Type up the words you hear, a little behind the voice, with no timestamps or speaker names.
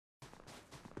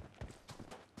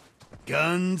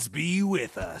guns be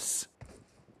with us.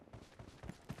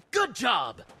 Good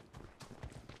job!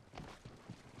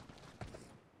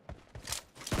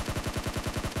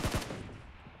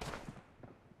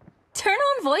 Turn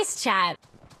on voice chat.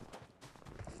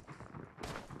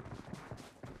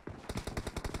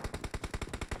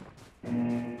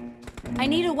 I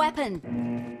need a weapon.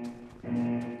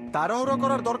 তাড়াহুড়ো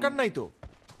করার দরকার নাই তো।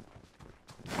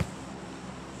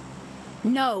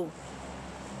 No.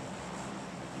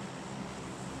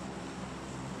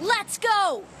 Let's go!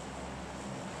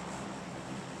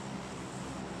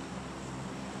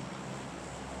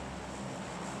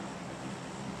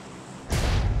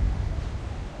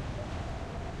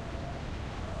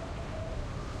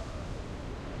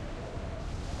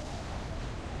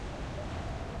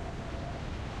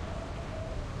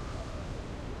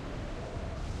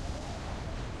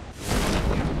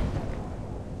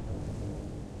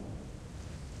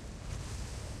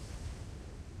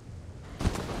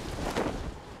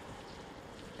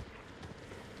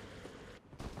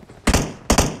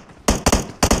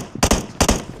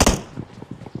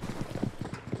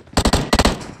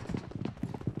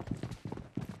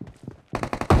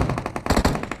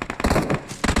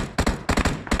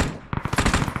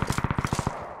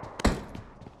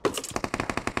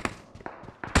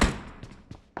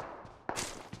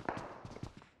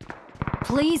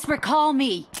 Please recall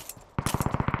me.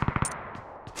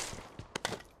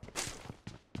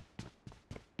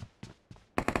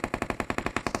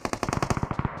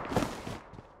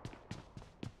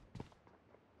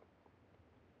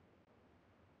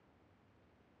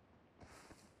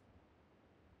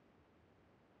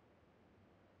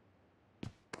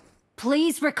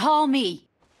 Please recall me.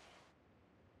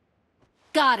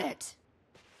 Got it.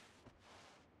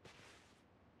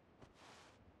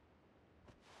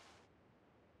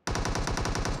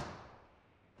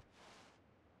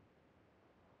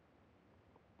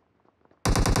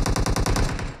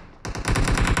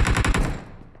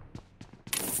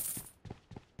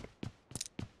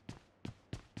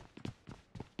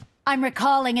 I'm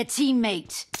recalling a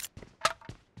teammate.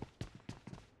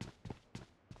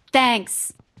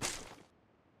 Thanks.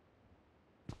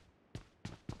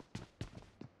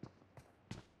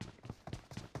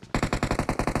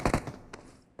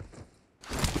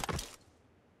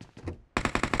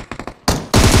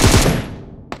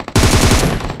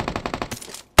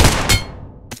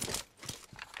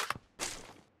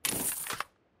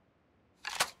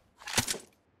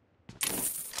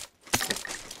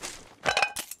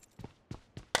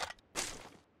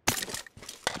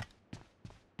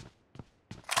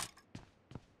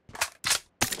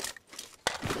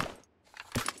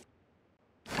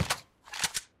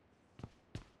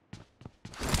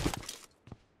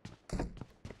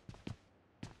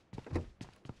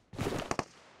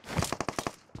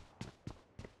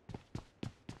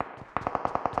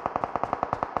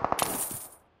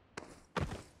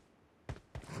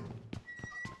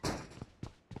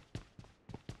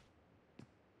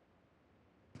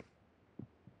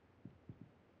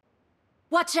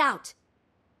 Watch out!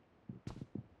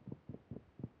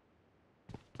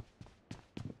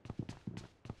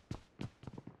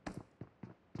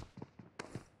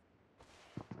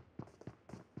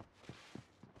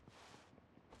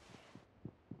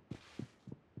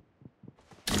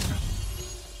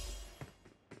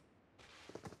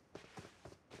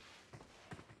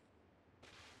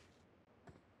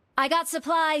 I got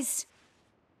supplies.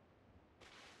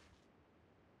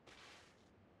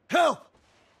 Help!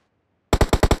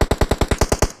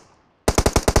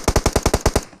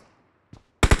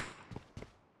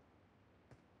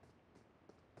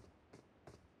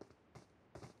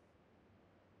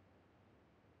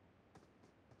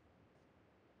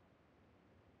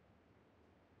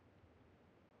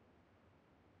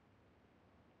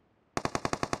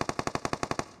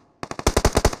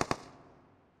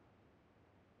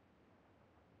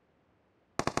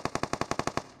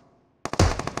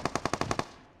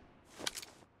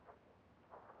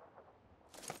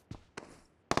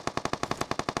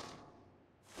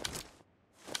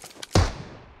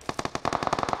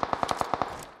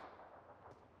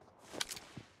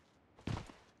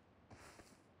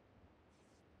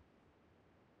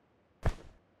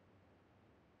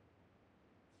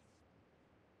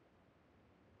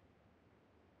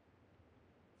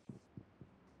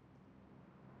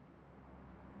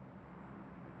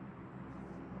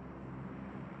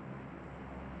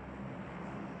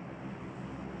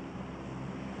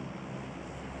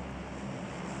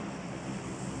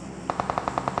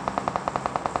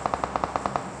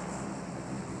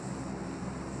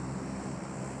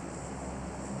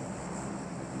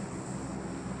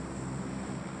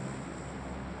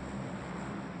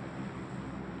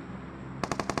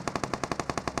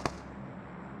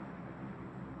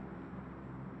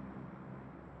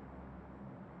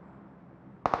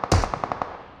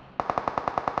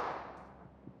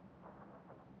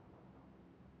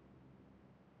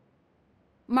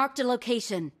 Marked a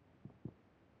location.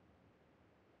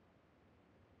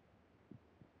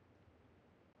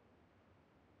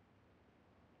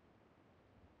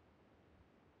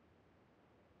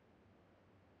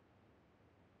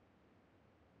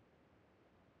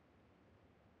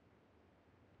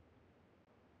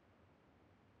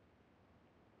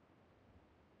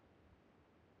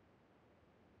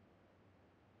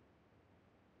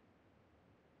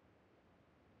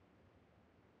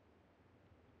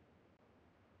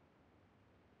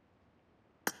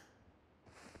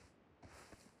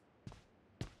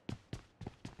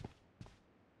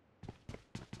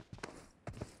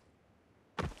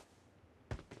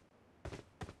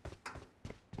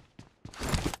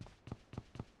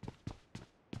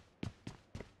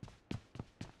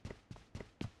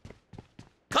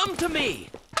 Come to me!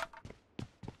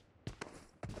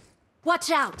 Watch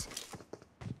out!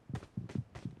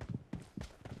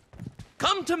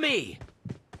 Come to me!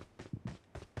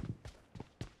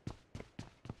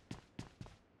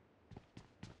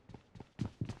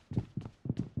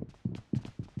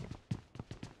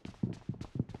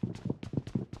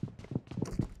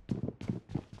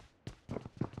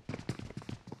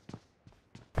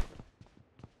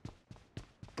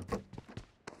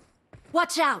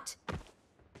 Watch out!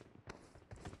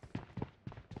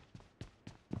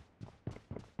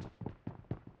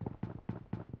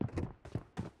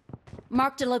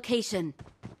 Marked a location.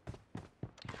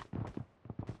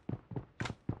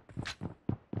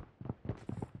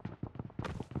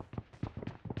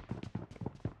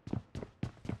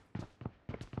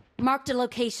 Marked a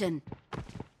location.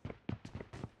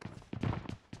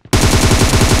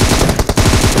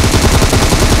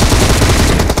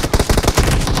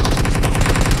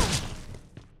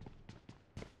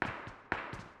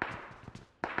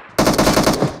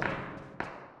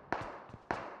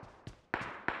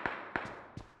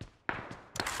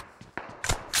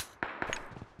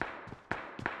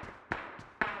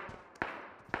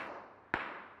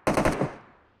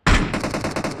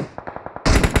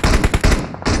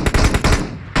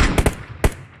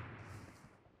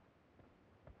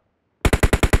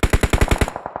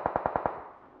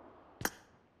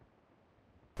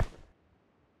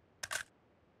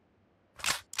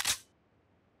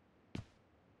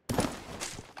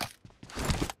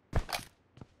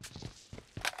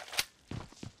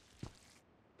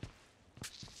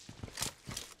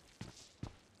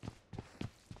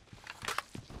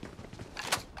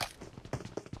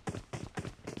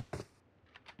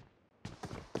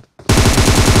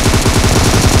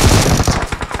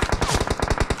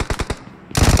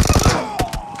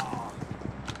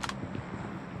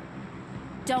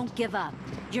 Don't give up.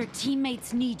 Your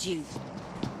teammates need you.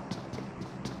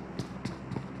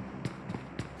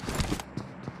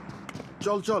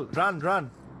 চল run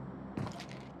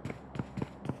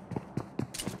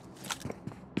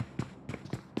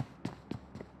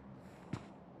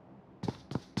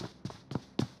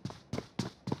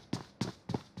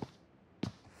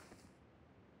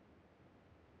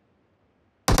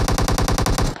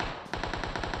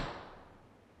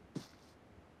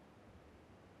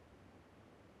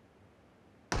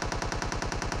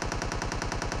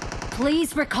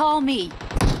Please recall me.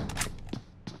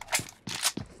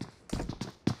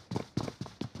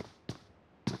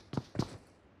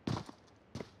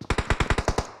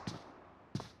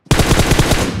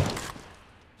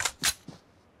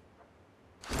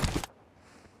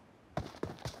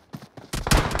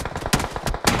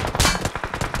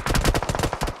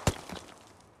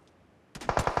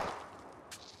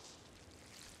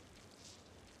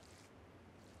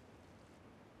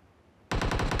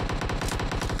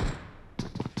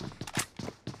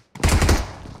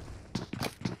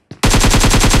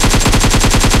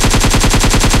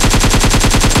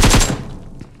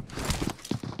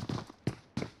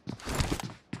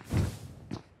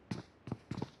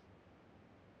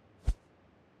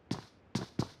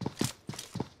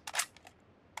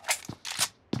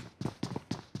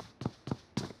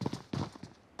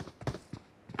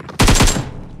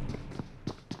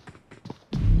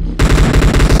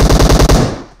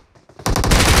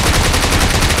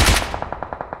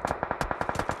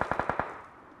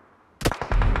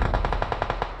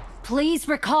 Please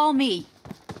recall me.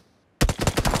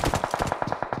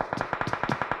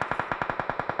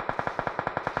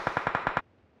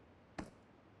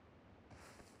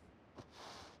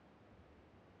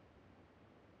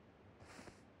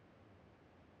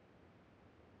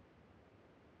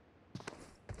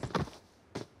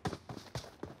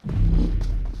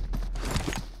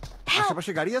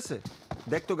 আশেপাশে গাড়ি আছে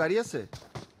দেখ তো গাড়ি আছে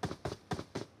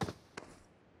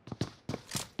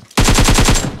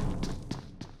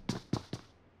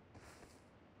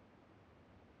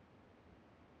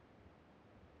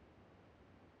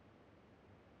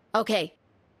Okay.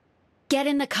 Get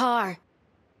in the car.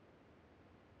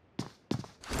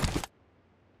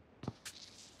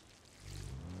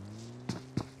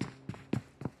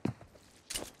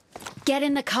 Get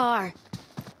in the car.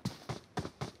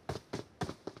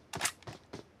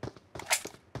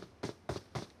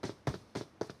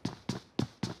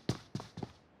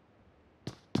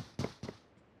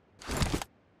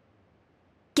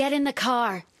 Get in the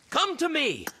car. Come to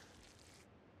me!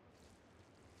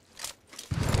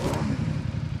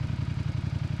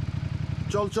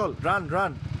 চল চল, run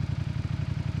run.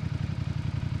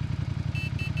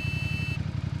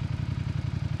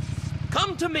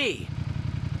 Come to me!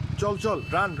 চল চল,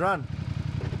 run run.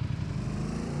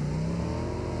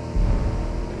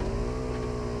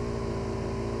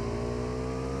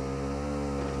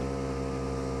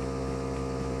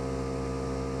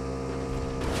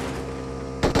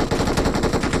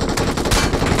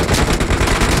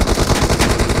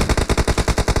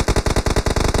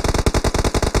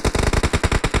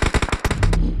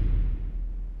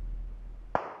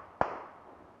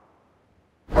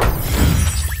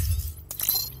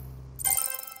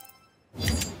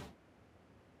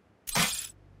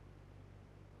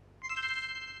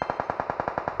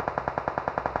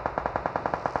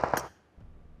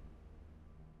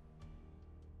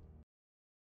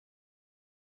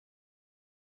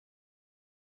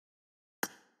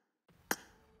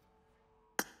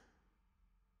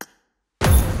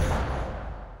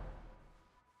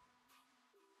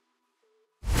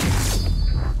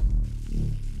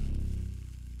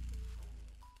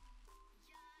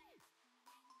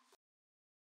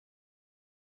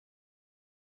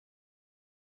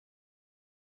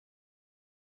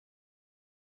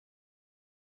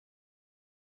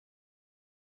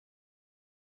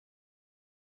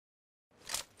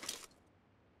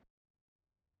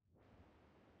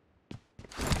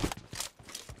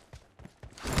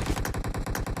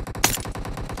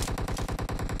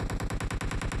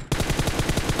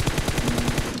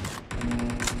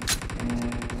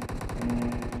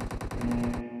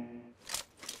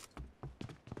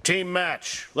 Team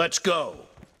match, let's go.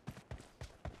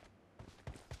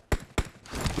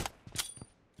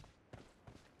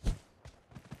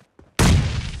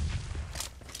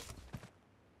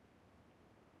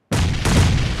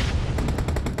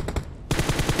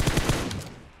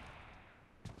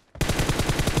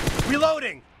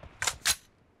 Reloading!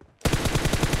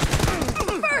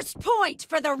 First point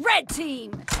for the red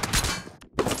team!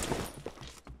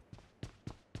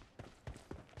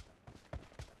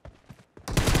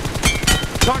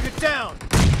 Target down!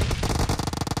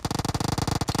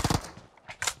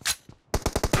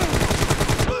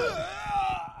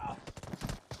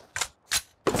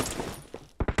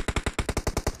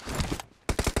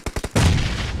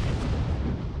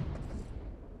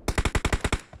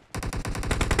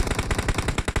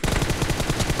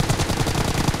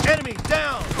 Enemy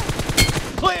down!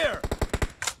 Clear!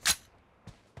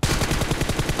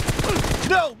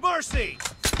 No mercy!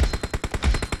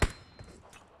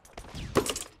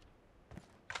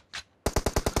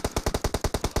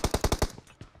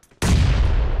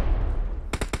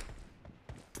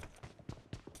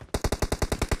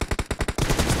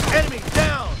 Enemy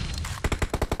down!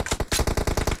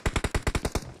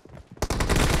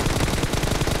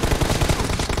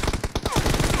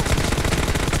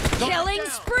 Killing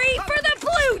spree for the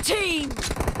blue team!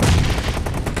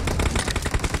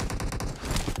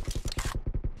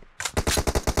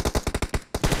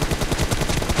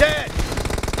 Dead!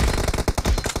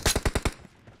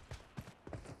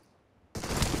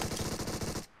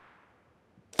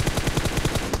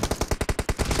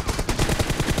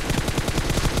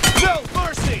 No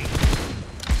mercy!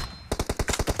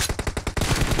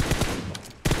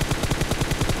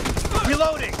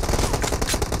 Reloading!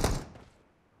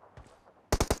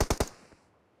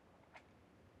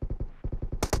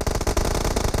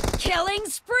 Killing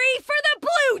spree for the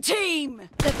blue team!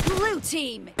 The blue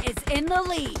team is in the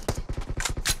lead.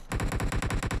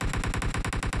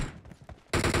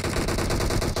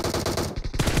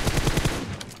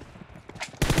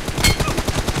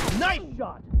 Knife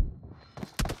shot!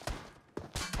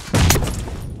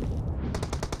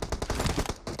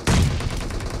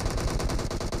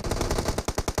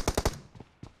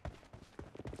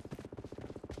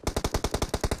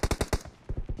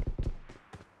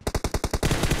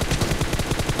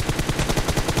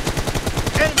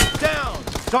 Enemy down!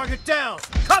 Target down!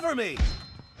 Cover me!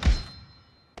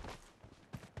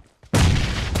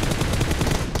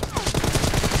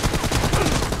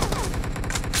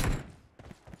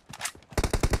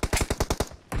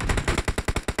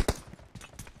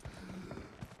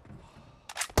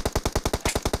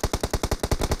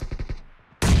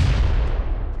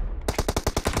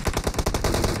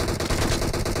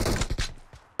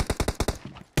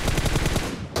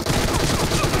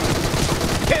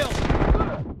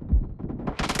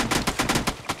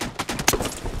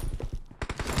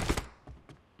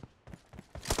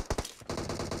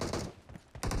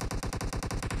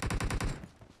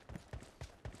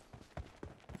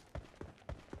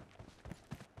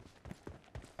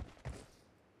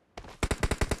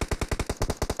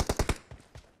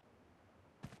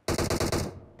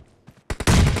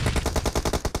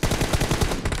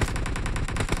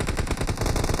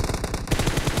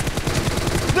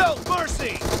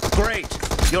 Great!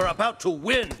 You're about to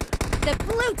win! The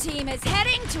blue team is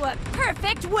heading to a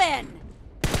perfect win.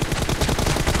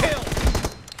 Kill!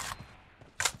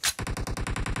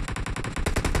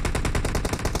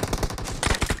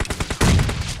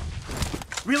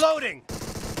 Reloading!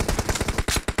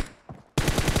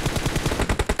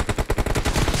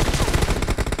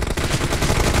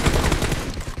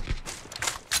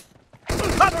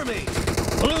 Cover me!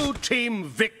 Blue team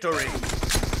victory!